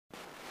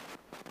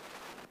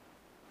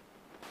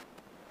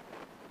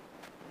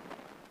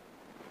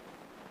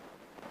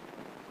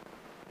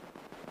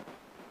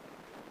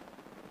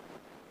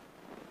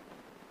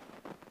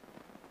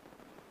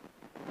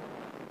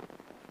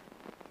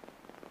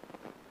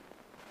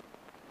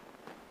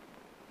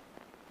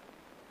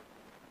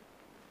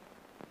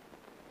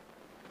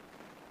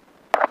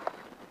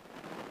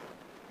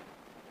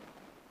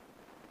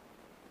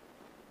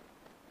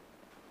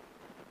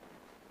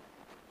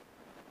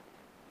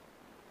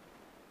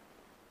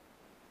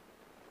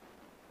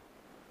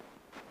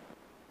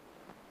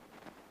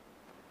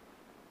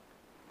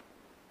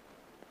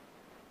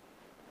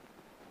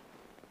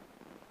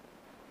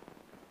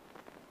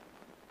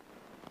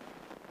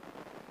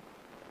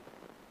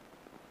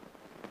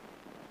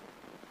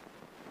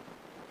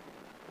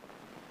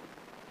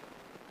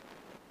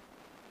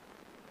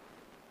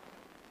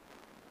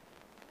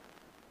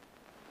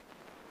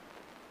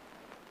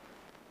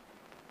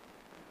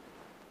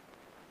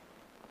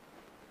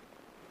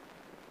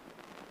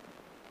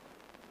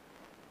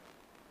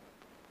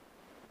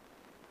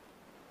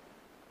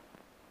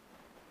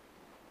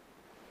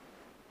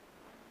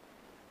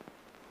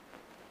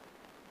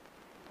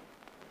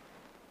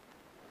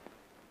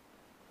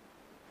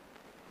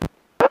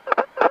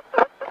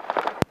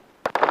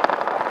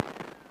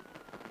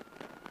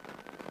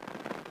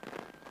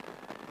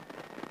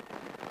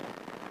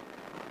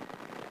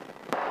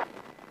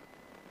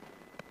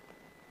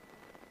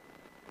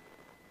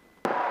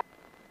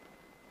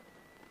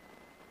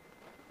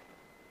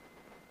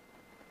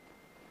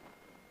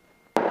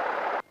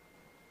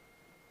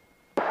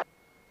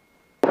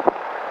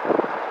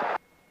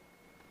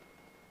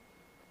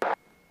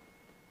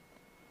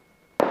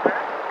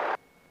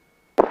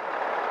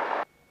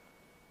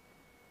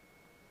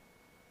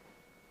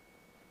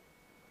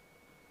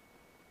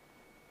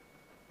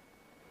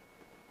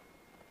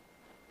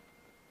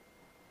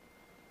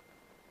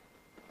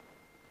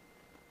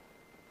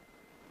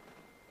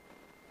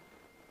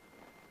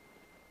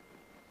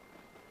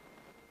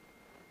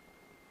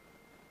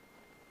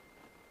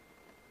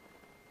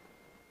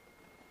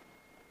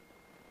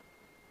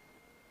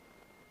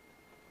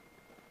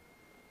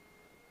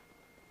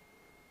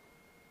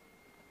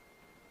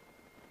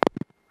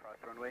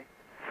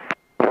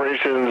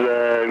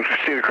Operations,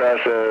 proceed across,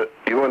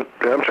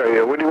 I'm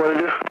sorry, what do you want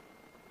to do?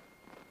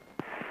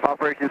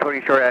 Operations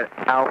holding short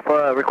at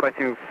Alpha,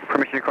 requesting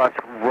permission to cross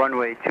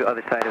runway to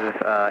other side of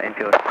this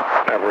infield.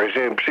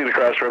 Operation, proceed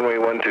across runway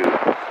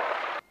 12.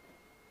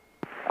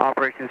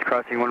 Operations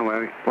crossing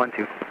runway 12.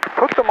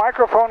 Put the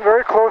microphone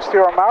very close to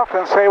your mouth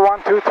and say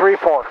 1, 2, 3,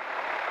 4.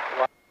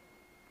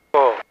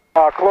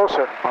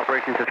 Closer.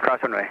 Operations just cross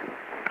runway.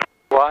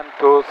 1,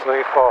 2,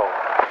 3, 4.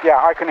 Yeah,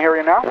 I can hear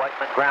you now.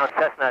 Whiteman ground,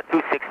 Cessna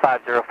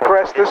 26504.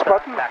 Press this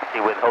button. Taxi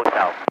with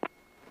hotel.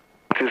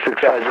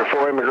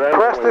 26504, I'm ground.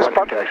 Press this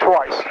button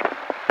twice.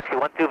 Taxi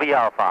 12 via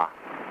Alpha,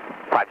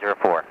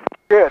 504.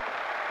 Good.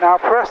 Now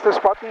press this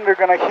button, you're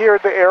going to hear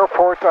the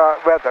airport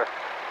weather.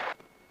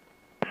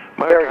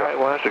 Monitor High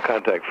wants to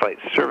contact Flight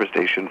Service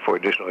Station for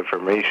additional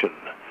information.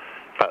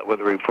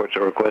 Weather reports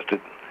are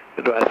requested.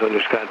 Advise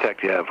owners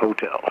contact you have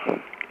hotel.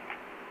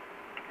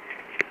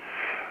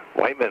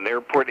 Whiteman,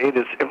 Airport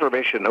ATIS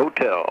Information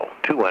Hotel,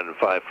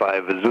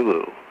 2155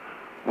 Zulu.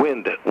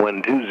 Wind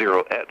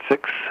 120 at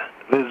 6.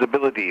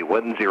 Visibility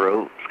 10,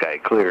 sky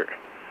clear.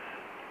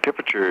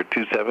 Temperature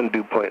 27,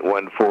 dew point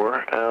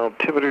 14.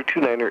 Altimeter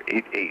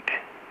 2988.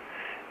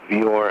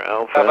 VOR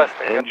Alpha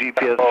and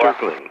GPS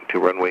circling to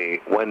runway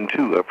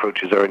 12.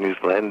 Approaches our news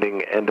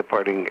landing and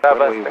departing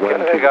runway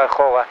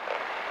 12.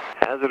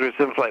 Hazardous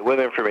in-flight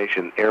weather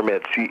information.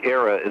 AirMet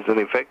Sierra is in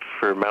effect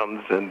for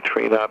mountains and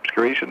train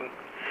obscuration.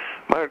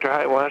 Monitor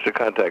High wants to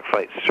contact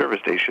Flight Service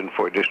Station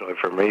for additional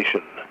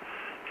information.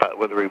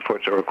 Weather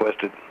reports are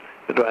requested.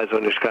 Advise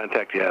owners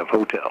contact you have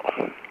hotel.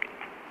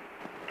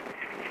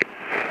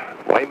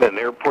 Whiteman,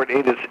 Airport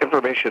ATIS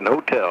Information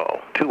Hotel,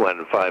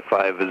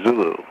 2155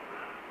 Zulu.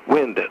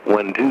 Wind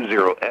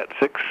 120 at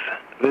 6.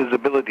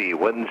 Visibility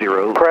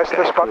 10. Press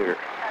this button.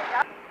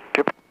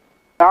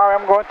 Now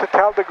I'm going to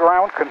tell the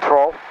ground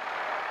control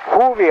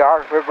who we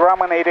are. We're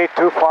Grumman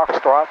 882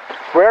 Foxtrot,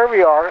 where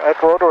we are at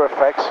ROTOR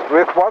F,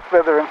 with what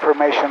weather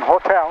information,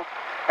 hotel,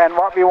 and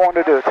what we want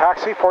to do.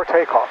 Taxi for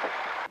takeoff.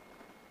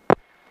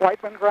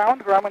 Whiteman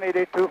ground, Grumman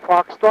 882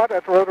 Foxtrot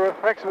at ROTOR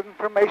F with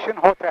information,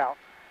 hotel.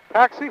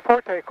 Taxi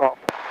for takeoff.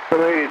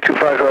 Runway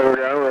 25 right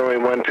down, runway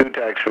 12,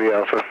 taxi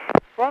Alpha.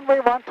 Runway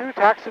 12,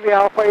 taxi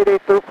Alpha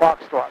 882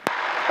 Foxtrot.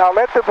 Now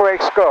let the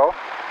brakes go.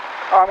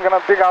 I'm going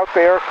to dig out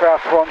the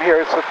aircraft from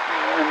here. It's a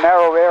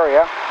narrow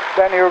area.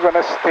 Then you're going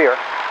to steer.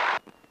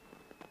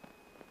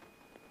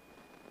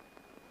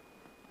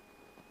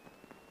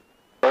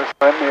 First,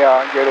 let me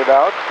get it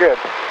out. Good.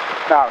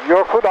 Now,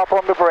 your foot up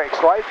on the brakes,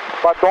 right?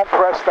 But don't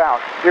press down.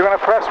 You're going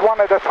to press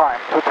one at a time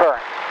to turn.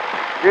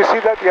 You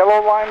see that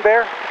yellow line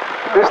there?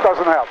 This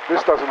doesn't help.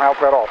 This doesn't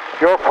help at all.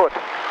 Your foot.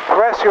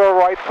 Press your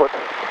right foot.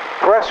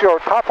 Press your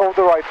top of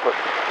the right foot.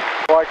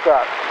 Like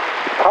that.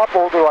 Top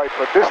of the right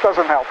foot. This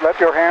doesn't help. Let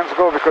your hands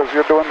go because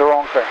you're doing the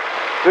wrong thing.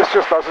 This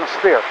just doesn't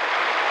steer.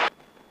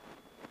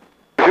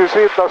 You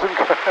see it doesn't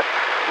go.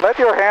 Let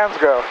your hands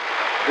go.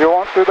 You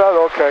won't do that?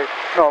 Okay.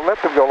 No,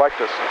 let them go like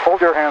this.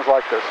 Hold your hands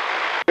like this.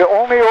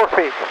 Only your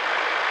feet.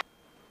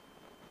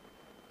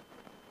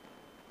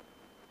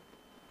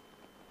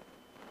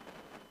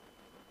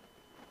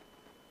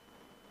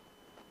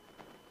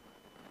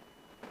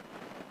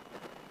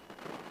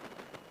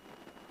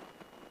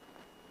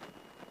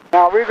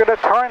 Now we're going to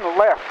turn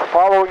left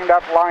following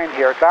that line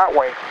here, that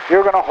way.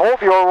 You're going to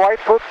hold your right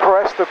foot,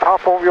 press the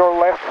top of your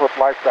left foot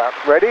like that.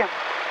 Ready?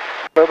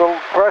 Little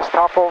press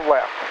top of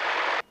left.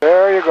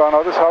 There you go.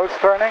 Notice how it's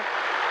turning?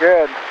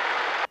 Good.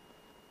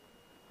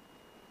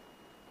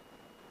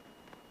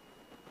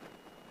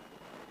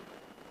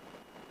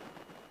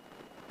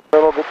 A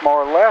little bit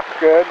more left.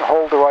 Good.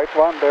 Hold the right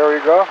one. There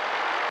you go.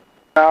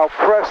 Now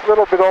press a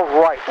little bit of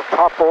right,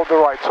 top of the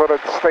right, so that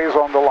it stays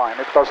on the line.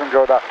 It doesn't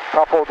go down.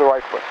 Top of the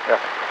right foot. Yeah.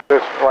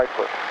 This right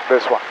foot.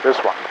 This one. This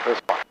one. This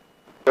one.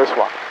 This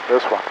one.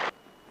 This one.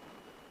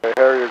 Okay,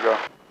 here you go.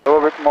 A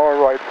little bit more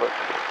right foot.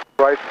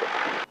 Right foot.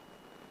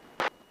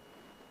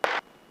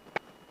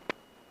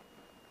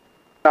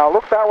 Now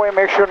look that way.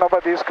 Make sure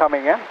nobody's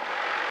coming in.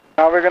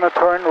 Now we're going to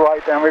turn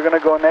right, and we're going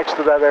to go next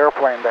to that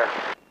airplane there.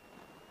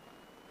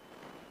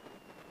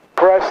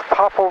 Press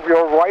top of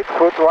your right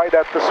foot right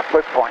at the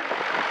split point.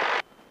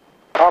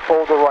 Top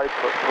of the right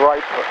foot,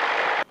 right foot.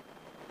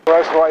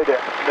 Press right in.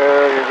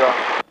 There you go.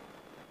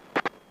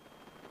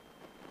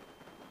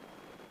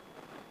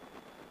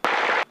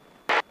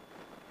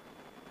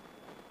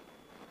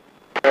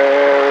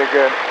 Very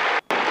good.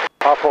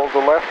 Top of the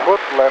left foot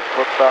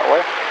that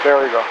way.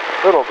 There you go.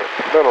 Little bit,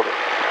 little bit.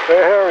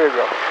 There you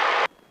go.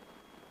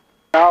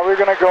 Now we're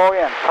going to go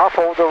in. Top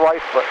of the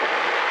right foot.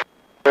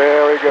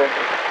 Very good.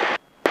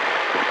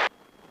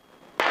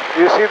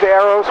 You see the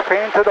arrows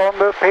painted on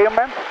the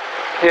pavement?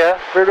 Yeah.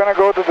 We're going to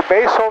go to the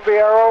base of the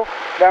arrow,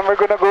 then we're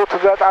going to go to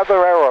that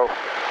other arrow.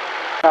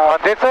 On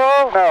this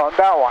arrow? No,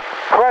 that one.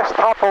 Press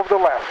top of the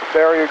left.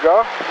 There you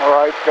go.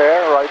 Right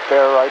there, right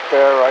there, right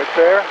there, right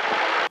there.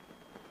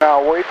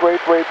 Now wait, wait,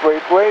 wait,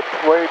 wait, wait,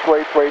 wait,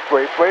 wait, wait,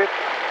 wait, wait.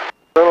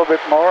 A little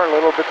bit more, a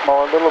little bit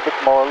more, a little bit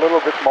more, a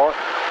little bit more.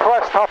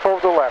 Press top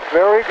of the left.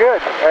 Very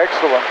good.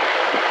 Excellent.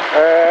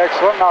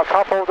 Excellent. Now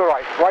top of the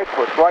right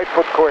foot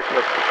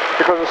quickly,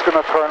 because it's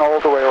going to turn all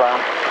the way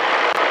around.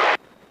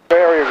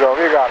 There you go,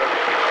 you got it.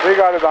 We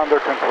got it under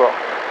control.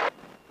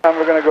 And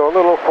we're going to go a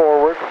little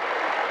forward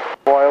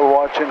while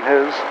watching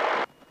his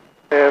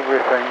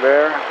everything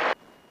there.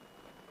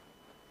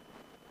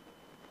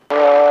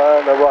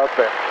 Right about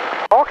there.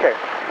 Okay,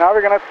 now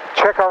we're going to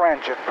check our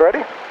engine.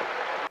 Ready?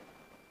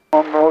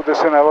 We'll move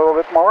this in a little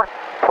bit more.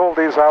 Pull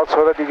these out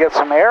so that you get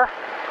some air.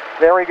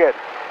 Very good.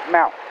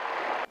 Now,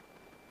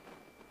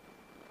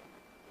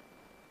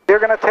 you're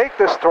going to take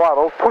this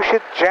throttle, push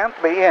it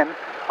gently in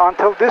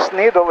until this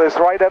needle is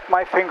right at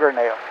my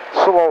fingernail.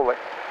 Slowly.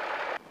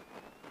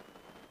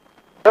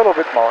 A little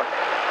bit more.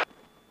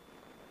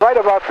 Right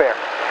about there.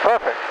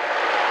 Perfect.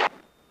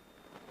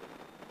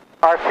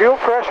 Our fuel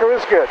pressure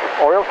is good.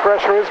 Oil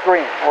pressure is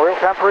green. Oil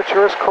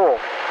temperature is cool.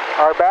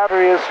 Our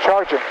battery is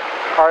charging.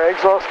 Our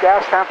exhaust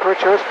gas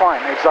temperature is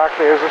fine,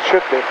 exactly as it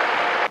should be.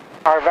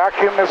 Our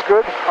vacuum is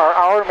good. Our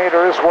hour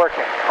meter is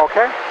working.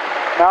 Okay?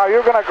 Now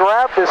you're going to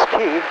grab this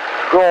key,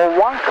 go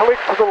one click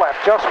to the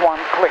left, just one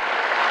click.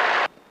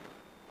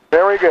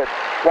 Very good.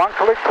 One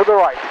click to the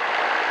right.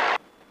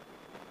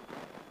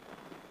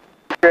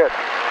 Good.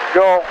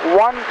 Go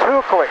 1,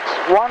 2 clicks.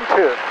 1,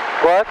 2.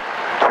 What?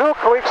 2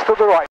 clicks to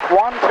the right.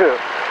 1, 2.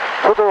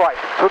 To the right.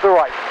 To the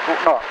right.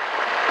 No.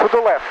 To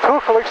the left. 2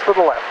 clicks to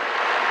the left.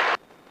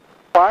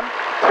 1,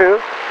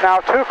 2. Now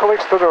 2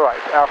 clicks to the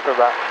right after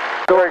that.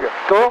 Very good.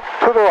 Go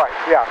to the right.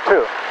 Yeah,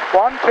 2.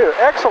 1, 2.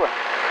 Excellent.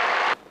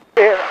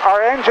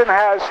 Our engine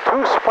has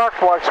 2 spark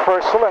plugs per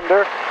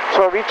cylinder,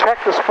 so we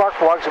check the spark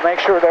plugs to make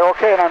sure they're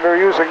okay, and we're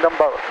using them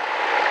both.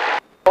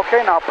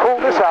 Okay, now pull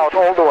this out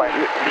all the way.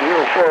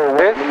 04,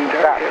 that.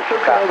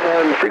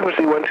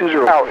 Frequency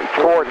 120. Out,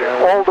 toward it,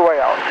 all the way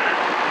out.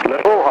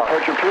 Pull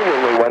hard. Departure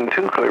approved, runway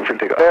 12, clear for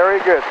takeoff. Very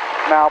good.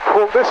 Now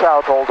pull this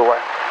out all the way.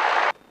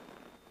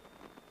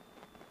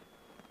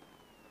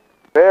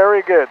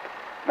 Very good.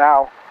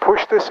 Now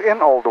push this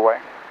in all the way.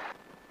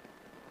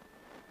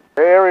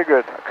 Very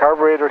good.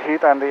 Carburetor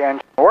heat and the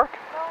engine work.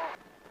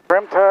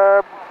 Trim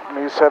tab. Let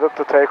me set it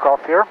to take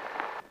off here.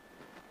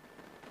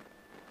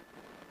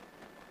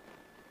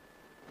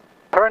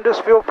 Turn this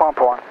fuel pump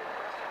on.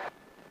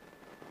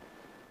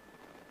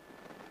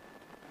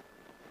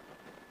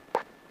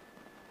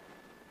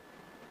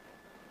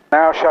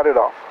 Now shut it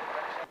off.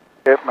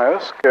 It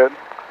moves. Good.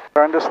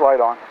 Turn this light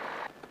on.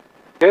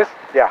 Yes?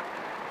 Yeah.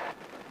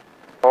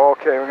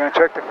 Okay, we're going to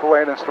check the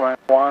flight instrument.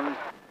 1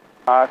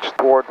 notch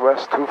toward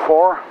west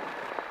 24.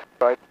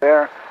 Right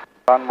there.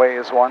 Runway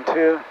is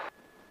 12.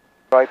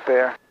 Right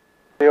there.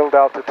 Field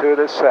altitude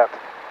is set.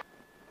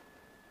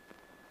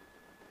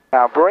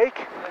 Now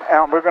brake,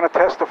 and we're going to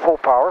test the full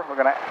power. We're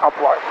going to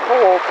apply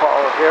full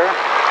power here.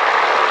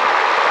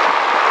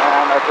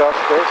 And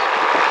adjust this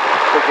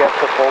to get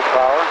the full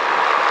power.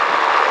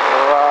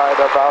 Right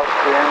about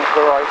being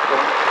the right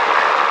thing.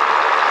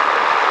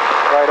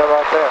 Right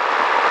about there.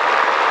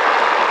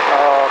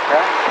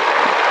 Okay.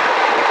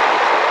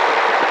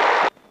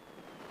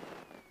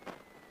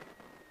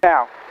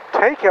 Now,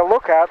 take a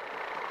look at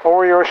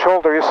over your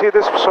shoulder. You see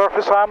this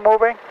surface I'm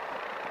moving?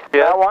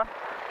 Yeah. That one?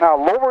 Now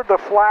lower the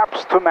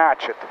flaps to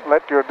match it.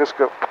 Let your disc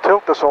go.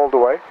 Tilt this all the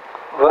way.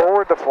 What?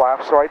 Lower the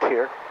flaps right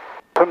here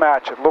to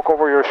match it. Look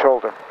over your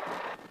shoulder.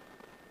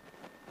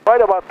 Right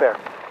about there.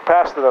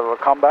 Past it, it'll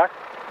come back.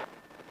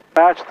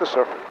 Match the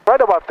surface. Right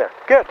about there.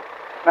 Good.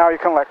 Now you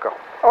can let go.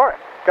 All right.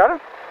 Got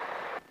it?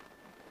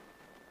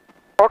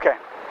 Okay.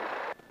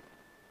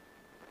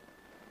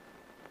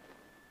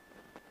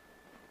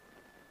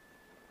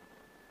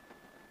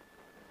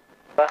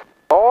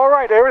 All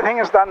right, everything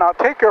is done. Now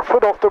take your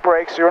foot off the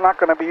brakes. You're not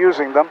going to be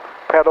using them,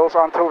 pedals,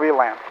 until we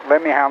land.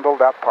 Let me handle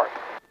that part.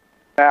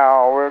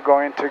 Now we're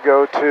going to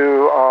go to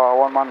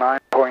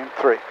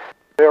 119.3.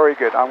 Very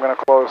good. I'm going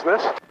to close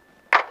this.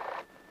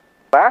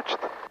 Latched.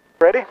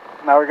 Ready?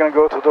 Now we're going to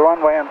go to the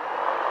runway and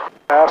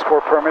ask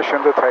for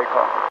permission to take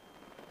off.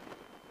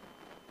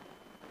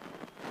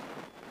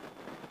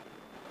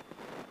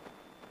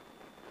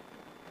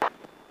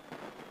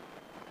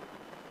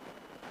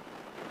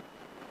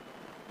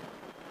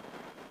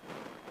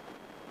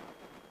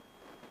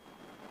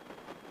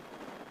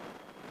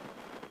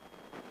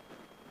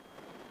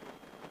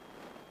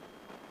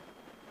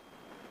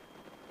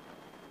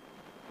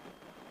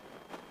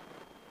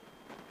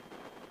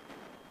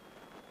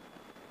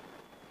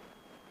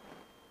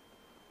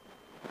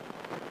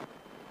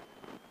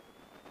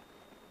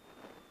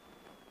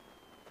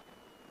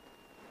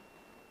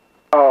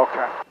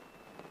 Okay.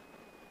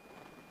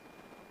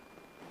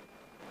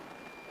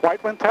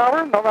 White Wind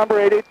Tower, November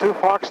 882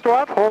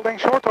 Foxtrot, holding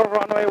short of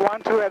runway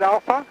 12 at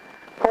Alpha,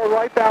 for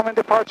right downwind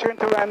departure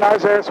into Van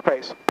Nuys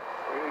airspace.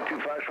 882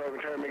 Foxtrot,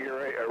 return, make your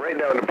right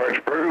down departure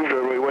approved,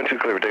 runway 12,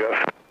 clear for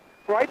takeoff.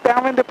 Right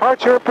downwind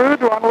departure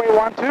approved, runway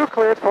 12,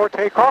 cleared for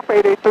takeoff,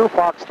 882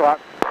 Foxtrot.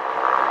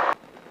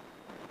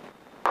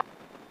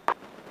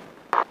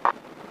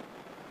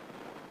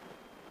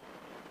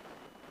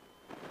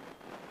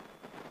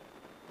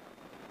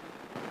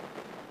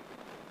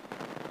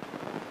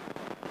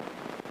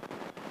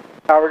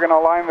 Now we're going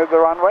to align with the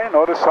runway.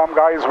 Notice some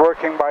guy is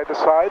working by the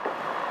side.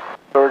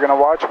 So we're going to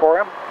watch for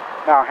him.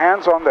 Now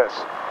hands on this.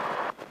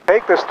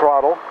 Take this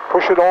throttle,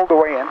 push it all the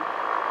way in.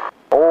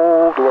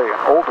 All the way in,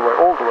 all the way,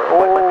 all the way,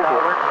 all the way.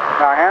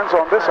 Now hands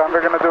on this and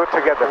we're going to do it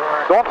together.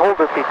 Don't hold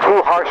it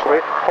too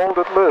harshly, hold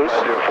it loose.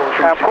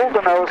 And pull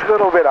the nose a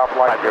little bit up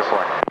like this.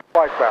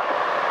 Like that.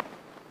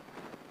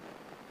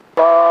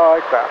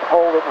 Like that,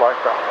 hold it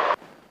like that.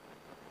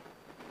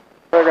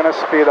 We're going to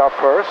speed up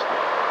first.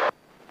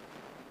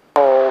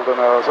 Hold the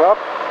nose up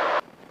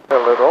a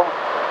little.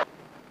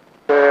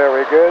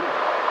 Very good.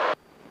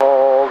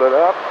 Hold it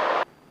up.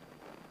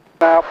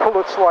 Now pull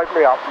it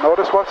slightly up.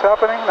 Notice what's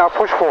happening? Now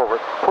push forward,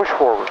 push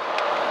forward,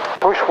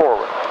 push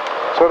forward,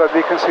 so that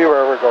we can see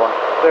where we're going.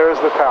 There's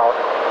the tower.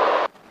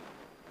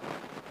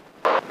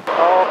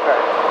 Okay.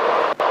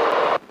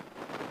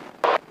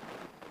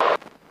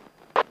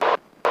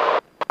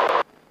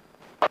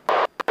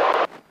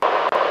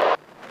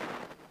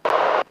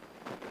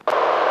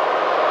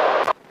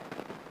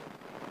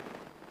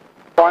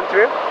 One,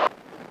 two.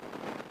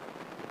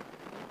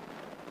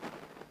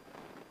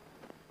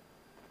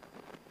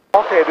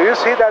 Okay, do you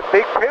see that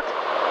big pit?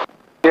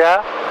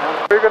 Yeah.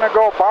 We're going to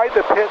go by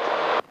the pit,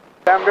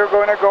 then we're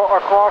going to go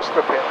across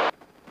the pit.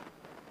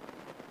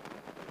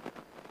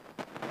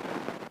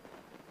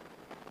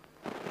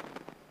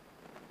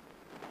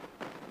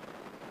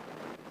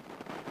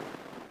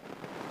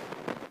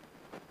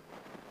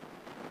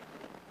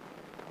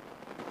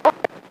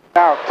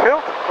 Now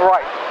tilt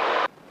right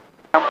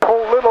and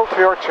pull little to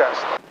your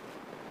chest.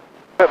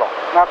 Little,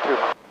 not too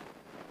much.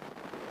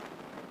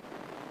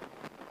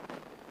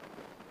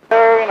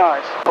 Very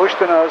nice. Push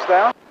the nose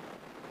down.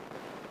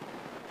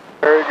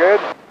 Very good.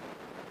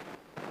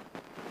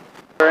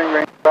 Steering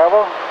range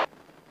level.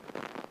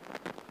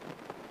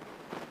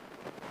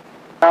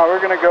 Now we're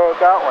going to go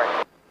that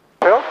way.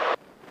 Tilt.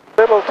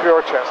 Little to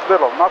your chest.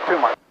 Little, not too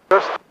much.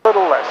 Just a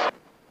little less.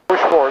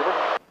 Push forward.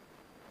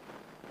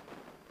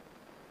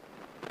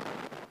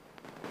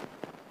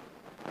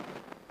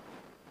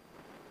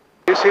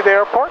 You see the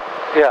airport?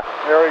 Yeah.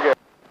 Very good.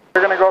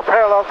 We're going to go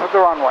parallel to the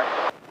runway.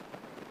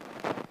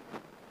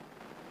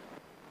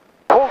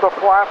 Pull the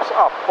flaps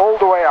up, all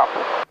the way up.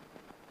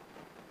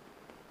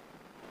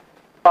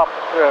 Up,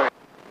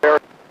 there.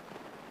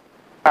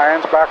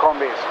 Hands back on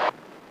these.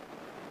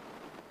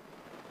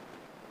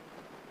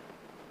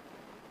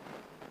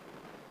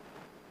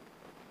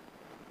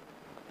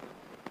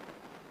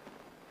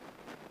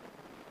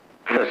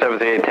 So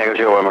 78 Tango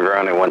Joe, I'm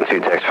ground at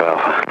 12 text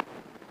file.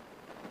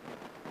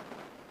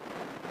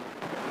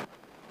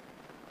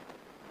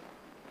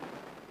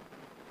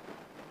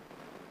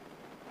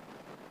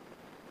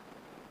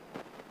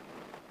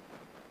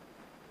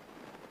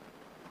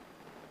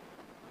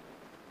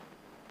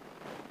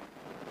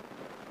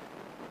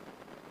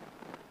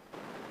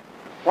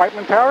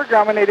 Whiteman Tower,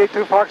 Grumman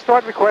 882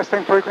 Foxtrot,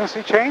 requesting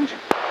frequency change.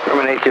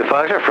 Grumman 882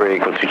 Foxtrot,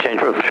 frequency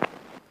change approved.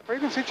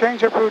 Frequency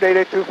change approved,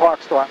 882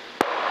 Foxtrot.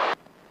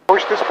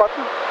 Push this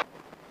button.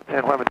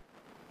 And women.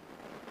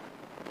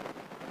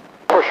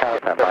 Push.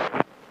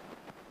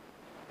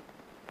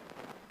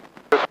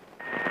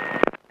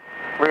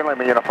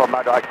 Relay uniform,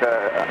 I'd like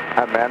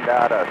to amend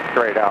that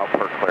straight out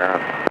for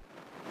clearance.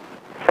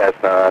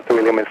 Cessna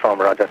 3 Lima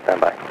Uniform, Roger,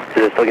 standby.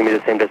 Does it still give me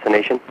the same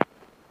destination?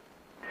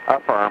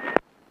 Affirm.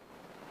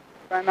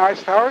 Van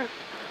Nuys Tower,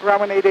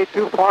 Grumman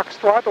 882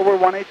 Foxtrot, over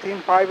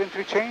 118.5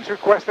 interchange,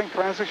 requesting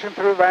transition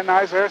through Van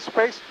Nuys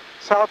airspace,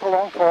 south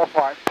along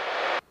 405.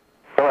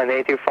 Grumman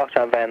 882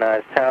 Foxtrot, Van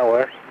Nuys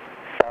Tower,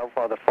 south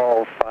for the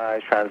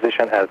 405,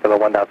 transition at below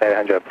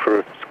 1,800,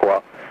 approved,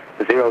 squawk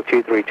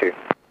 0232.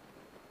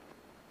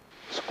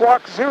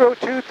 Squawk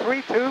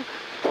 0232,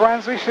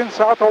 transition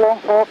south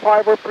along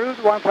 405,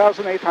 approved,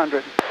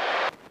 1,800.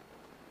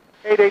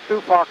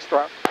 882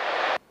 Foxtrot.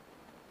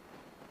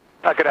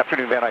 Good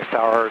afternoon, Van Nuys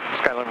Tower,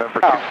 Skyline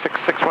number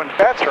 26616.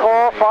 That's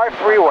 405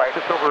 freeway.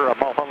 Just over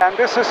Mulholland. And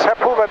this is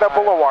Sepulveda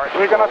Boulevard.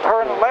 We're going to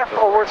turn left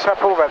over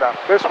Sepulveda,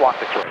 this one.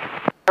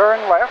 Turn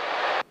left,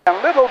 and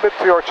a little bit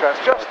to your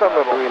chest, just a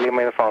little. 3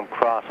 Lima Uniform,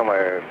 cross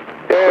somewhere.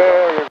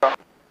 There you go.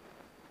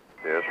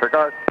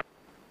 Disregard.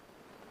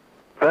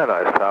 Van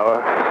Nuys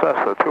Tower,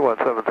 Cessna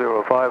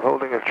 21705,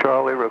 holding at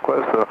Charlie,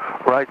 request a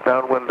right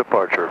downwind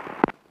departure.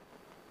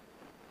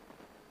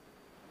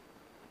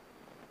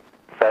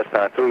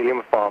 Cessna 3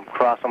 Uniform,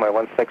 cross somewhere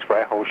 16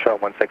 right, hold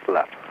short 16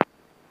 left.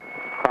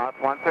 Cross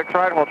 16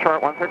 right, hold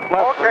short 16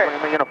 left. Okay.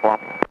 Lima uniform.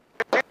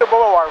 You see the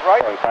boulevard,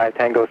 right? 5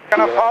 Tango.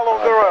 Going to follow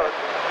the road.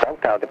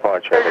 Southbound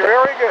departure.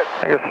 Very good.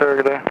 Yes, sir,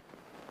 good day.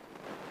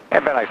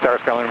 And Van Nuys Tower,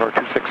 Skyline number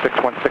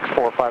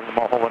 2661645, the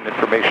Mulholland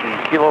information,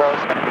 kilo,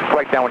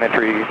 right downwind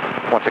entry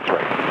 16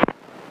 right.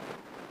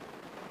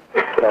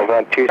 No,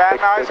 run Van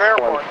Nuys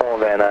Airport. 26614,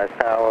 Van Nuys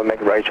Tower,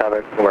 make right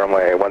traffic,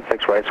 runway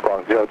 16 right,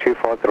 squawk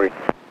 0243.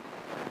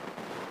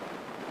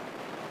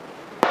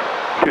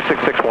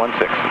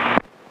 26616.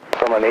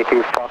 From an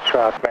 82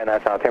 Foxtrot, Van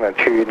Nuys Tower,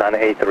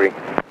 2983.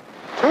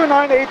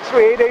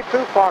 2983,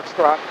 882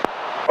 Foxtrot.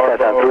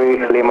 Cessna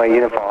 3 Lima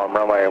Uniform,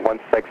 runway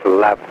 16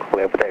 left,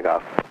 clear for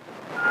takeoff.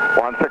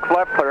 16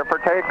 left, clear for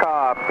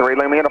takeoff. 3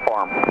 Lima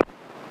uniform.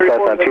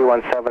 Cessna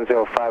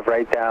 21705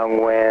 right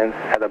downwind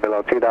at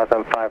below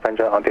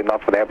 2,500 on the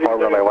Norfolk Airport,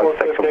 runway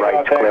 16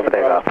 right, clear for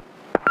takeoff.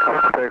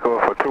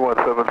 Takeoff for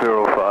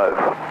 21705.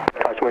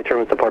 Approximate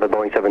terms departed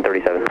Boeing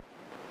 737.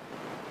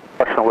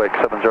 Approximate wake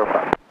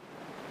 705.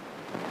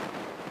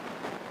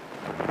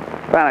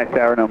 Van Nuys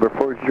Tower number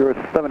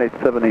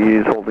 40787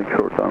 is holding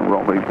short on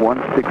runway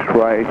 16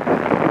 right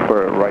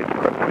for a right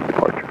correctly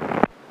departure.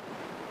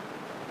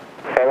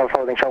 Airline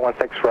holding short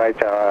 16 right,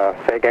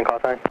 say again call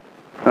sign.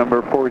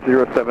 Number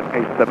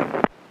 40787.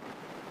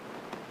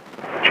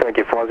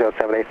 Cherokee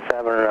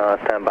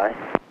 40787, stand by.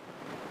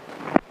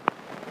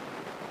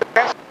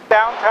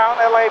 Downtown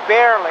LA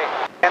barely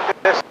in the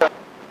distance,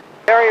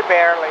 very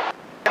barely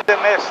in the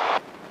mist.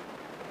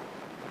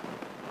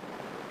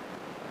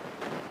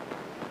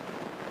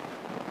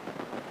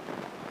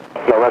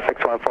 Nova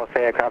 614,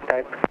 say aircraft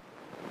type.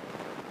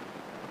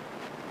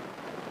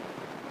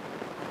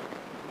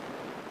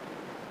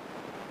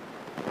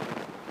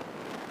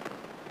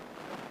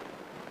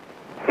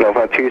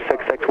 Nova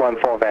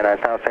 26614, Van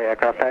Nuys, now say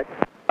aircraft type.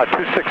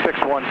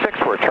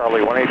 26616 for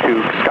Charlie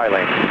 182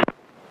 Skylane.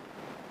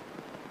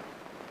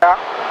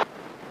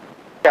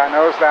 Yeah,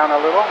 nose down a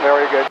little,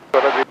 very good.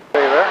 What did you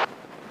say there?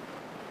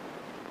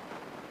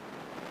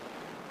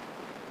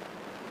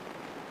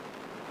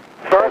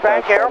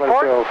 Burbank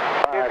Airport,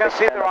 you can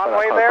see the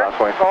runway there,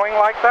 going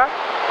like that.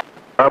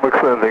 I'm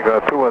extending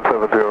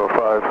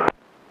 21705.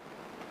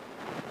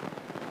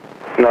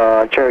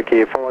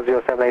 Cherokee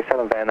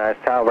 40787, Van Nuys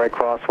Tower, right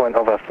crosswind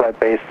over flat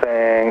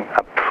basing,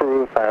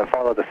 approve and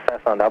follow the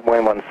Cessna on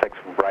upwind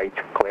 16 right,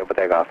 clear for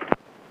takeoff.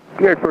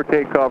 Cleared for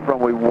takeoff,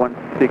 runway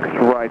 16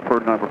 right for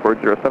number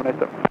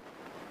 40787.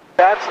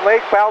 That's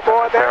Lake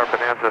Balboa there,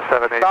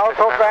 south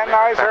of Van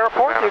Nuys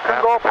Airport. You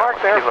can go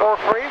park there for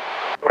free.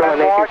 And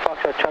watch.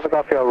 Traffic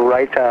off your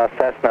right,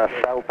 Cessna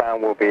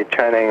southbound will be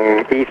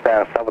turning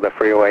eastbound south of the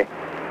freeway,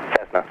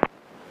 Cessna.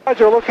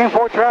 You're looking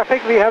for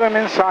traffic, we have him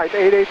inside,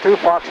 882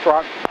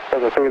 Foxtrot. So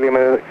the 3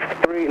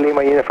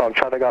 Lima uniform,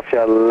 traffic off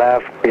your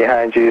left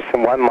behind you,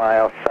 1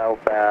 mile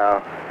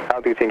southbound.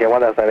 Altitude get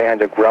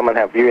 1,800, Grumman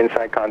have view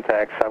inside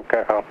contact,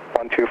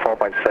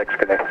 124.6,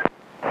 good day.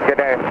 Good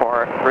day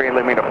for 3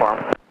 Lima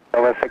uniform.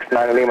 Over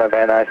 69 Lima,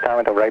 Van Nuys,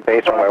 down to right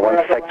base,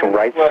 runway 16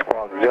 right,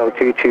 squawk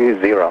 0220.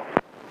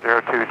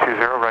 0220,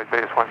 right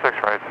base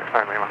 16 right,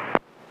 69 Lima.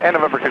 And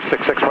November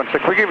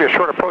 26616, we give you a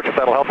short approach if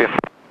that'll help you.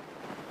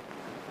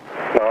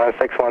 No,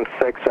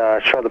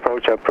 616, short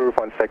approach, approved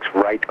 16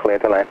 right, clear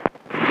to land.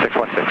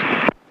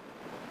 616.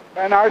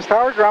 Van Nuys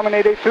Tower, Grumman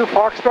 882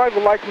 Foxtrot,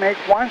 would like to make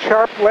one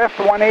sharp left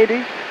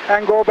 180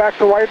 and go back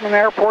to Whiteman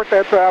Airport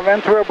at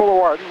Ventura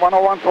Boulevard,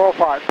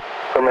 101.05.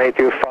 Grumman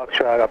 82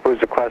 Foxtrot,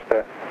 approves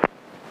requested.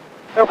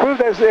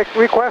 Approved as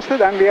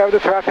requested, and we have the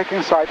traffic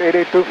inside,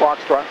 882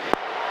 Foxtrot.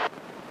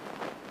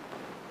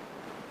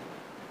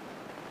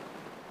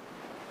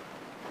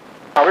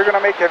 Now we're going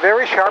to make a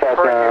very sharp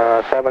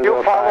turn.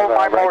 You follow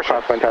my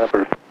motion.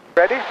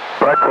 Ready?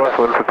 Right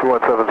crosswind for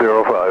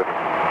 21705.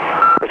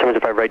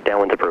 705 right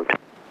downwind approved.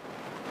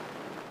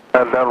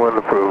 And downwind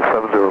approved,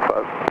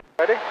 705.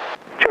 Ready?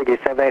 Cherokee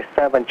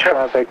 787,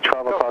 traffic,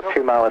 travel across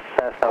 2 miles,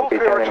 Cessna will be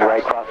turning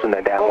right crosswind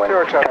and downwind.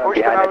 Turn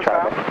behind the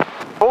traffic.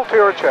 Pull to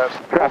your chest.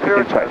 Pull to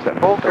your chest.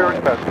 Pull to your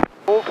chest.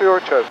 Pull to your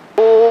chest.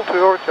 Pull to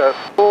your chest.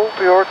 Pull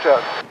to your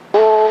chest.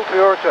 Pull to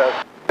your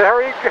chest.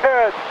 Very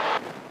good.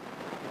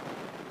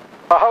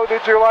 How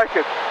did you like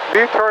it?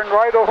 We turned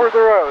right over the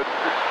road.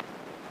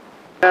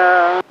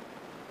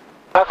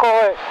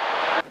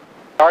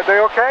 Are they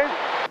okay?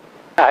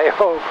 I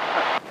hope.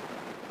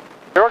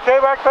 You okay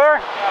back there?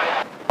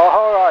 Oh,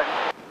 all right.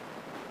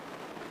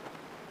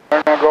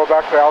 We're going to go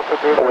back to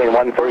altitude. Boeing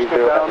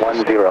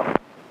 13010.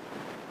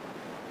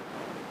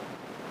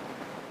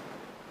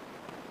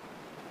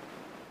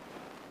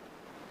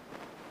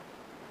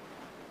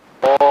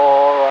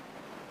 All right.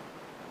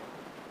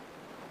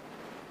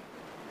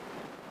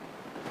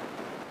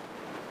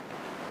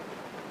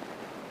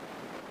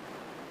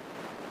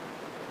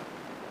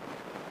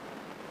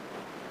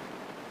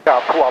 Yeah,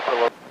 pull up a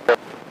little bit.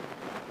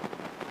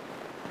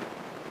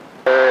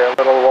 A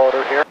little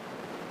water here.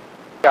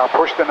 Yeah,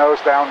 push the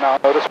nose down now.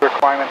 Notice we're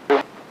climbing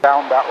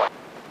down that way.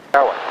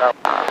 That way, that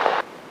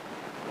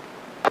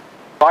way.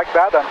 Like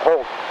that and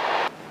hold.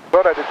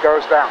 So that it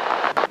goes down.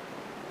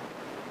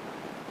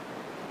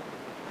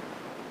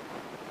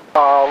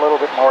 A little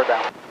bit more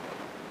down.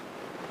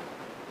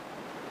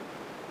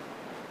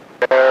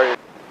 There you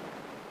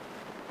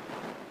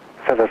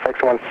So the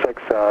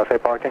 616, say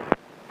parking.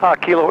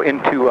 Kilo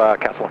into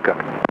Castle and Cook.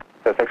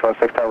 The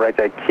 616, turn right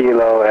at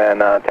Kilo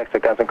and text to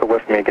Castle and Cook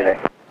with me, good day.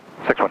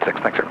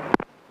 616, thanks sir.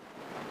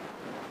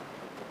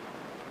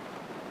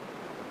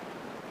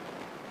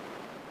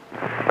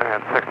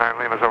 And 69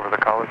 Lima's over the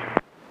college.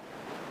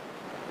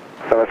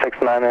 So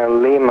 69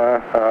 in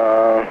Lima,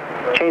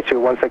 change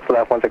to 16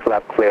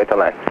 left, clear to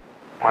land.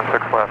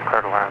 16 left,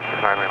 clear to land,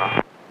 69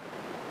 Lima.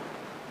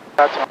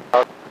 That's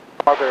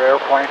another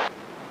airplane.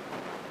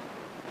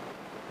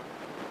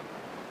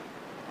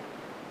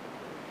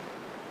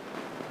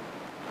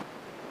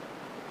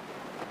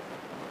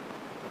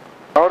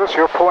 As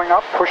you're pulling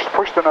up,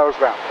 push the nose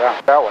down,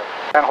 that way,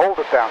 and hold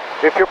it down.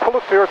 If you pull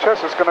it to your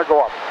chest, it's going to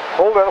go up.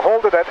 Hold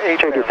it at 8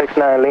 there. 269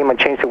 Lima,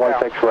 change to 16 right,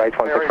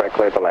 16 right,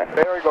 clear the land.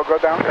 There you go, go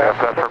down. Yeah,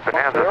 that's for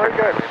Bonanza. Very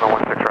good. Lima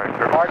 16 right,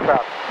 sir. Like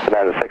that.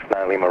 Bonanza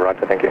 69 Lima,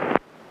 roger, thank you.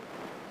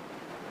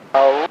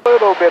 A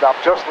little bit up,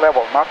 just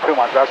level, not too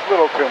much. That's a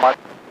little too much.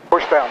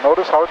 Push down.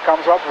 Notice how it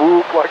comes up,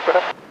 whoop, like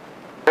that.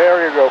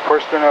 There you go,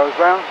 push the nose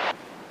down.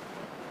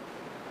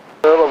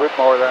 A little bit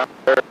more down.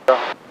 There you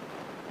go.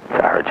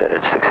 Tower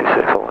jetted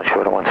 66, holding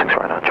short of 16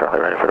 right on Charlie,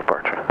 ready for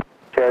departure.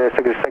 Jetted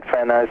 66,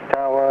 Van Nuys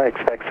Tower,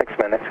 expect 6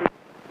 minutes.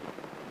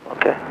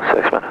 Okay,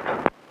 6 minutes.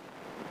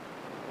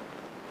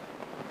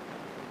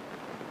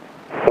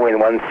 Wind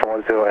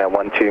 140 at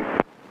 12.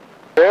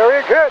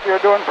 Very good, you're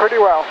doing pretty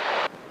well.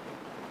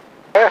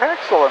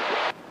 Excellent.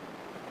 A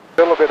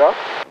little bit up.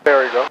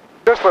 There you go.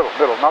 Just a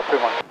little, not too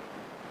much.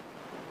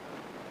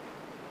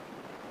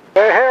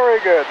 Very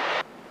good.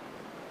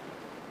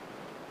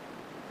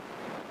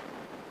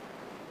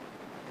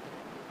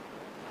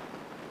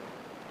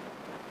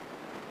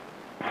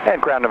 And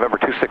ground November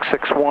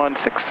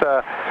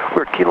 26616,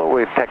 we're Kilo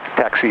with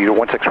taxi to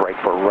 16 right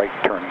for right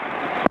turn.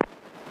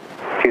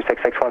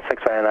 26616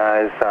 Van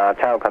Nuys,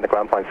 tower contact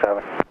ground point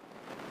 7.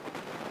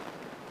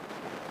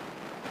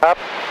 Up,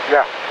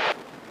 yeah.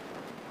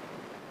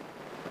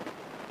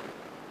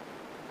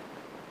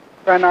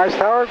 Van Nuys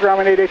Tower,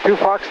 Grumman 882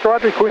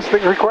 Foxtrot,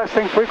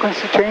 requesting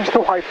frequency change to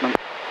Whiteman.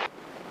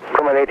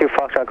 Grumman 82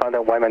 Foxtrot,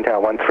 contact Whiteman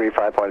Tower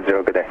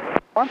 135.0, good day.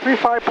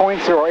 135.0,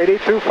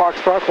 882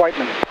 Foxtrot,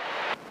 Whiteman.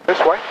 This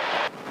way,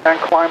 and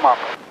climb up.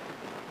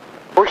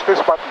 Push this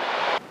button.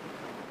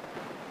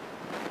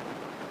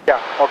 Yeah,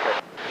 okay.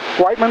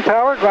 Whiteman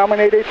Tower, Grumman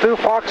 882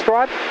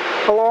 Foxtrot,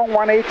 along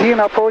 118,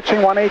 approaching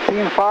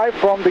 118.5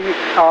 from the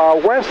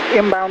west,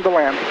 inbound to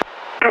land.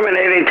 Grumman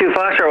 882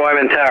 Foxtrot,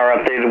 Whiteman Tower,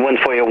 updated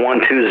winds for you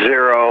 120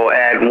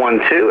 at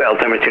 12,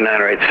 altimeter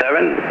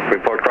 2987.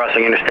 Report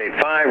crossing Interstate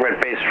 5,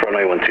 red base,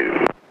 runway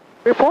 12.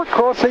 Report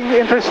crossing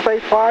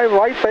Interstate 5,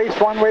 right base,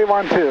 runway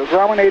 12,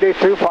 Grumman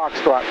 882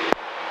 Foxtrot.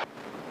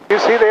 You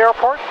see the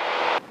airport?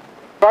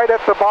 Right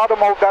at the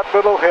bottom of that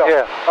little hill?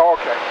 Yeah.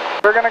 Okay.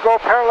 We're going to go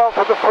parallel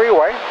to the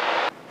freeway.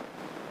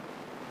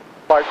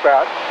 Like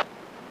that.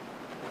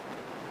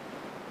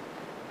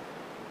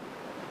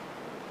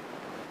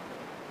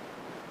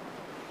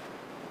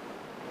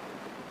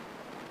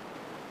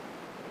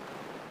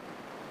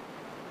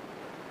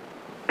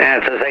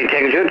 And it says 8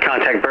 Tango Juliet,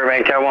 contact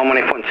Burbank Tower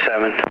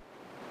 118.7.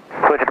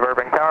 Switch to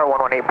Burbank Tower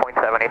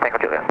 118.7, 8 Tango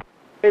Juliet.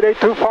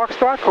 882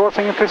 Foxtrot,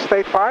 crossing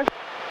Interstate 5.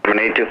 Grumman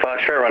 882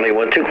 Foxtrot, runway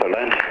 12, clear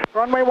land.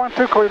 Runway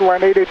 12, clear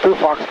land, 882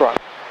 Foxtrot.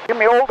 Give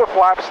me all the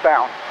flaps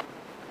down.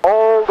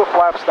 All the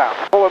flaps down.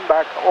 Pull them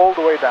back all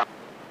the way down.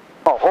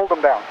 Oh, hold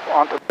them down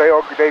until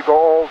they go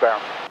all down.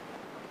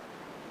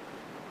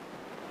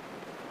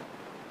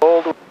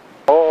 All the way,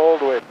 all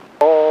the way,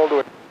 all the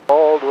way,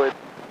 all the way,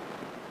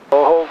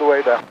 all the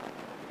way down.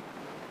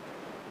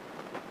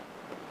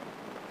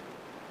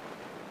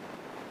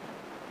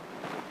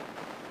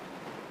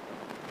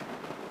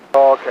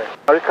 Okay,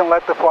 now you can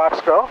let the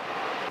flaps go.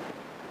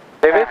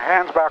 David?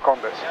 Hands back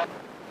on this.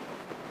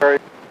 Very.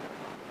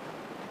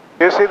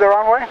 You see the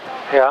runway?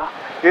 Yeah.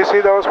 You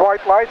see those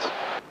white lights?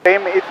 It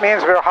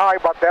means we're high,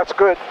 but that's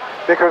good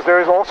because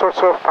there is all sorts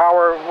of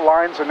power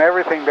lines and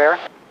everything there.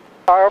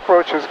 Our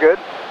approach is good.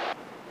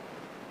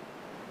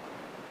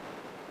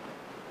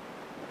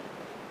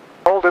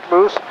 Hold it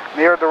loose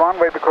near the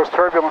runway because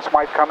turbulence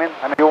might come in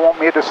and you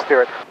want me to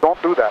steer it.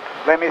 Don't do that.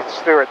 Let me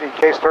steer it in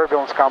case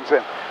turbulence comes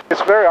in.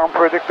 It's very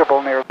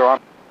unpredictable near the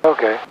runway.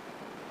 Okay.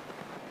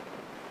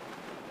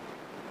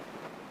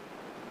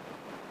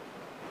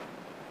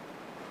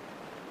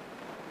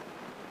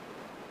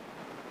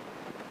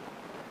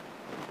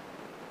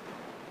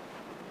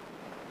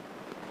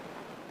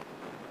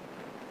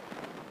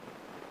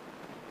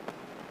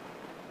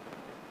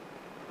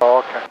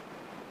 Okay.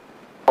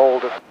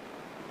 Hold it.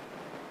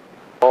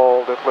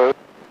 Hold it loose.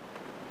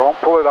 Don't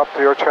pull it up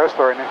to your chest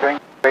or anything.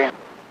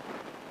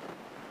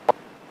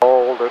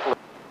 Hold it loose.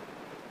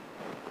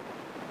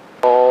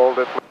 Hold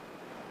it loose.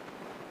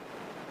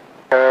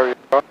 There you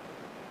go.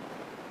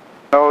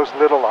 Nose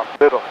little up,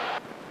 little.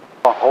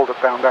 Oh, hold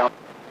it down, down.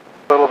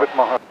 A little bit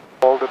more.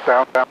 Hold it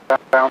down, down, down,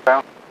 down,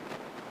 down.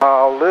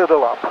 A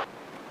little up.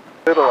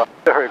 Little up.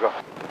 There you go.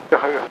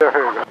 There you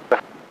go.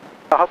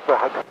 Not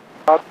bad.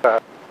 Not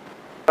bad.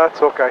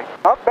 That's okay.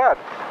 Not bad.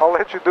 I'll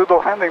let you do the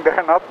landing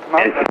there. Not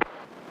bad.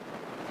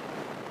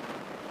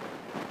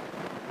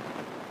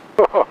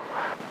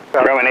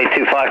 Grumman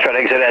 82 Foxtrot,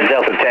 exit at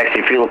Delta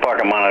Taxi, fuel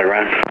parking monitor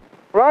ground.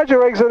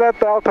 Roger, exit at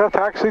Delta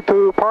Taxi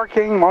to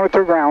parking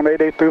monitor ground,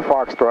 882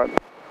 Foxtrot.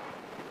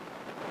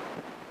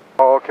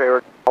 Okay,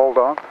 hold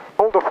on.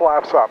 Hold the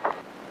flaps up.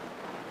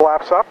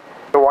 Flaps up,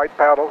 the white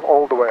paddle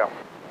all the way up.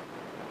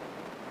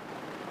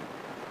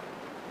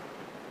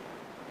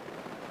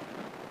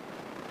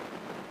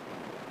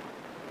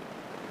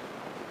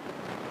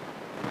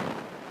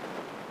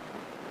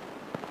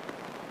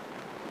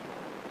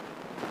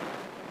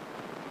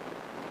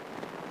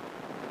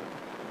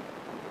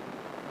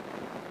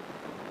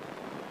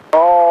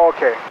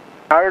 Okay.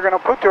 Now you're going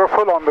to put your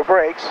foot on the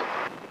brakes,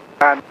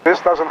 and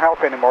this doesn't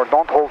help anymore.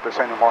 Don't hold this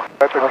anymore.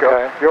 Let it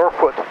go. Your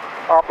foot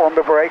up on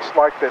the brakes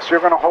like this. You're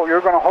going to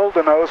hold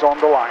the nose on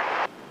the line.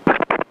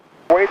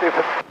 Wait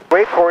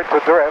for it to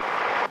drift.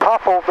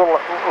 Topple the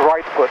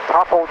right foot.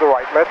 Topple the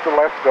right. Let the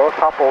left go.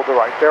 Topple the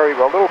right. There you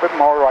go. A little bit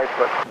more right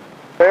foot.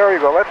 There you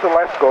go. Let the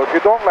left go. If you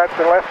don't let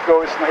the left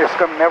go, it's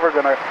never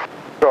going to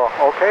go.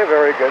 Okay,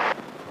 very good.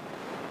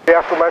 You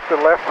have to let the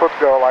left foot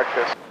go like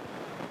this.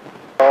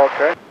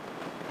 Okay.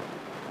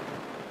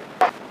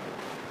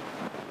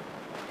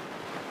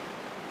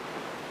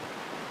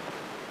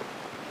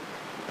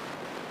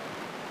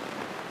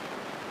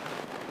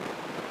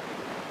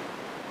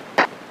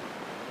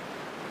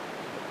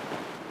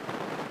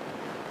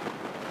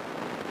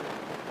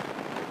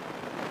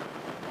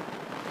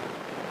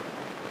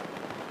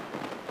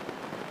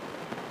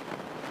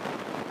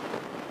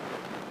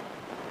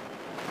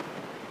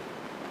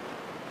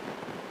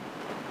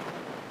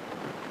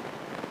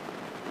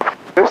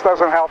 This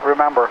doesn't help,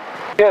 remember.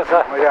 Yes,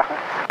 yeah.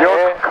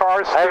 Your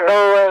car's I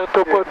know where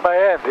to put my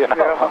hand, you know.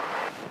 Yeah.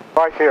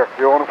 Right here.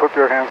 You want to put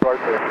your hands right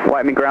there.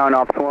 Whiteman ground,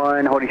 Ops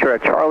 1, holding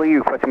short at Charlie,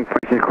 requesting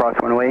permission to cross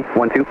runway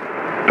 12.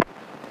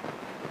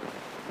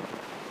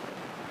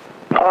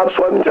 Ops,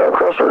 Whiteman tower,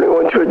 cross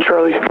runway 12 at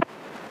Charlie.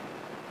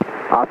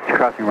 Ops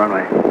crossing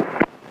runway.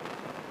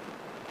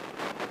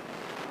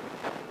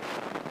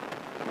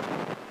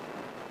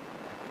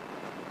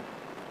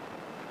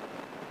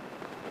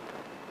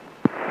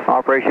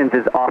 Operations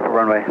is off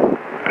runway.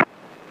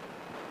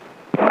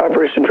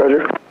 Operation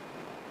Roger.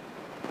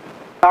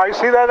 Now you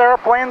see that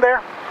airplane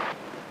there?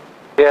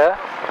 Yeah.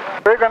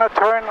 We're going to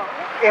turn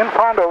in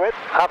front of it.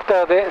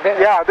 After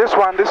Yeah, this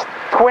one, this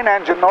twin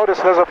engine. Notice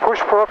there's a push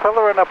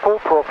propeller and a pull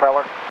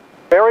propeller.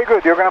 Very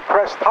good. You're going to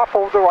press top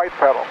of the right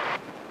pedal.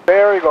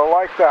 There you go,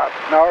 like that.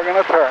 Now we're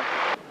going to turn.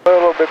 A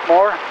little bit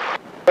more.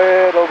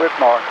 Little bit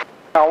more.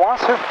 Now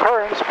once it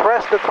turns,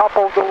 press the top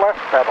of the left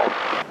pedal.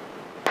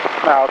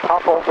 Now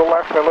top of the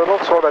left a little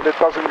so that it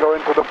doesn't go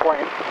into the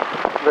plane.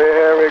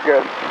 Very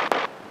good.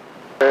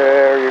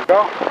 There you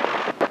go.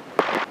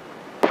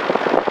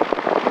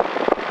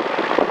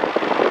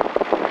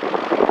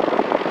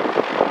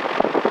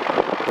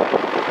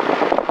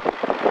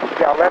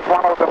 Yeah, let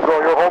one of them go.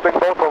 You're holding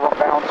both of them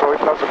down so it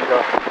doesn't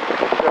go.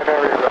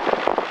 There you go.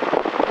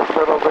 A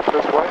little bit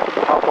this way.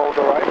 Top of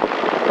the right.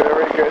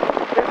 Very good.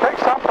 It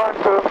takes some time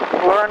to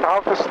learn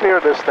how to steer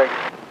this thing.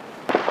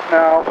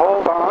 Now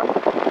hold on.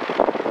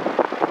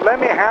 Let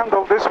me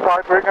handle this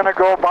part. We're going to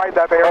go by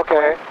that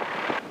airplane.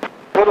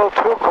 A little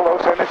too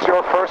close, and it's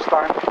your first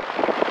time.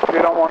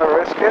 You don't want to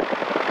risk it.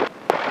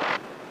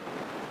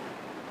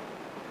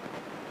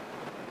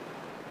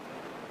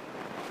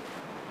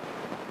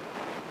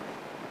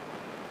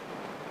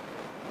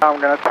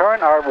 I'm going to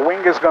turn. Our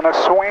wing is going to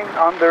swing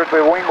under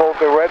the wing of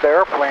the red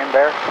airplane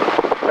there.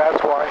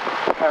 That's why.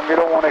 And we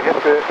don't want to hit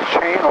the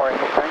chain or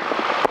anything.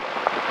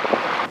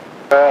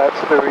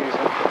 That's the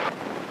reason.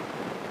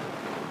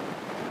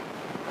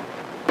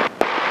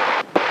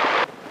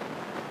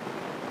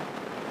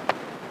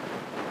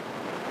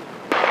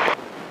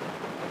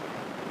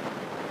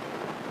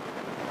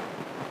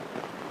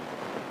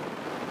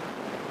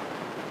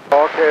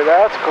 Okay,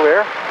 that's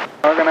clear.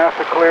 We're going to have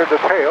to clear the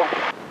tail.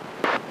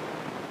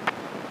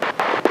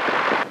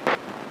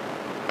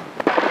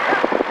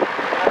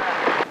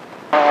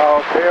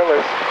 Tail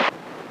is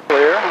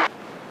clear.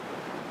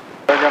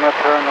 We're going to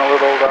turn a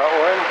little that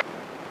way.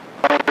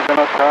 We're going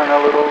to turn a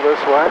little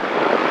this way.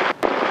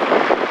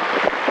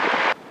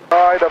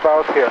 Right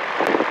about here.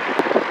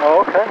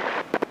 Okay.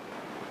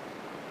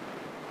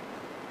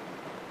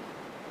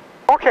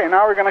 Okay,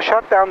 now we're going to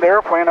shut down the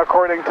airplane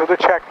according to the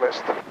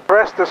checklist.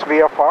 Press this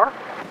VFR.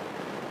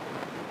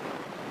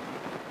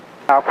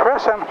 Now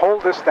press and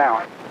hold this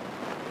down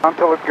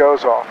until it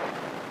goes off.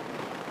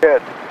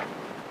 Good.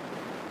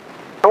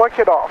 Click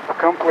it off,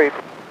 complete.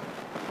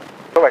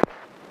 Click.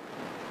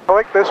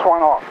 Click this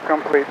one off,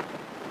 complete.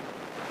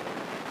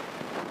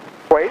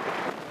 Wait.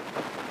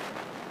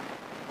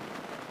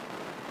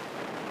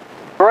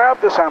 Grab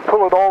this and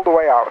pull it all the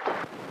way out.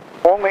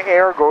 Only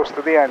air goes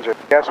to the engine.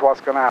 Guess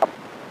what's going to happen?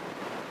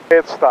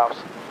 It stops.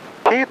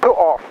 Key to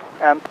off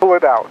and pull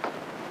it out.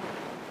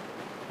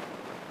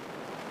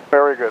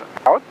 Very good.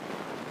 Out.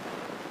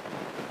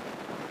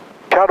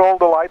 Shut all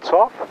the lights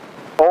off.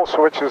 All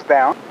switches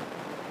down.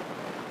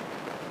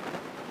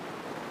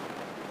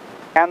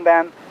 And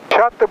then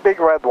shut the big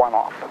red one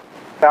off.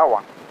 That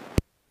one.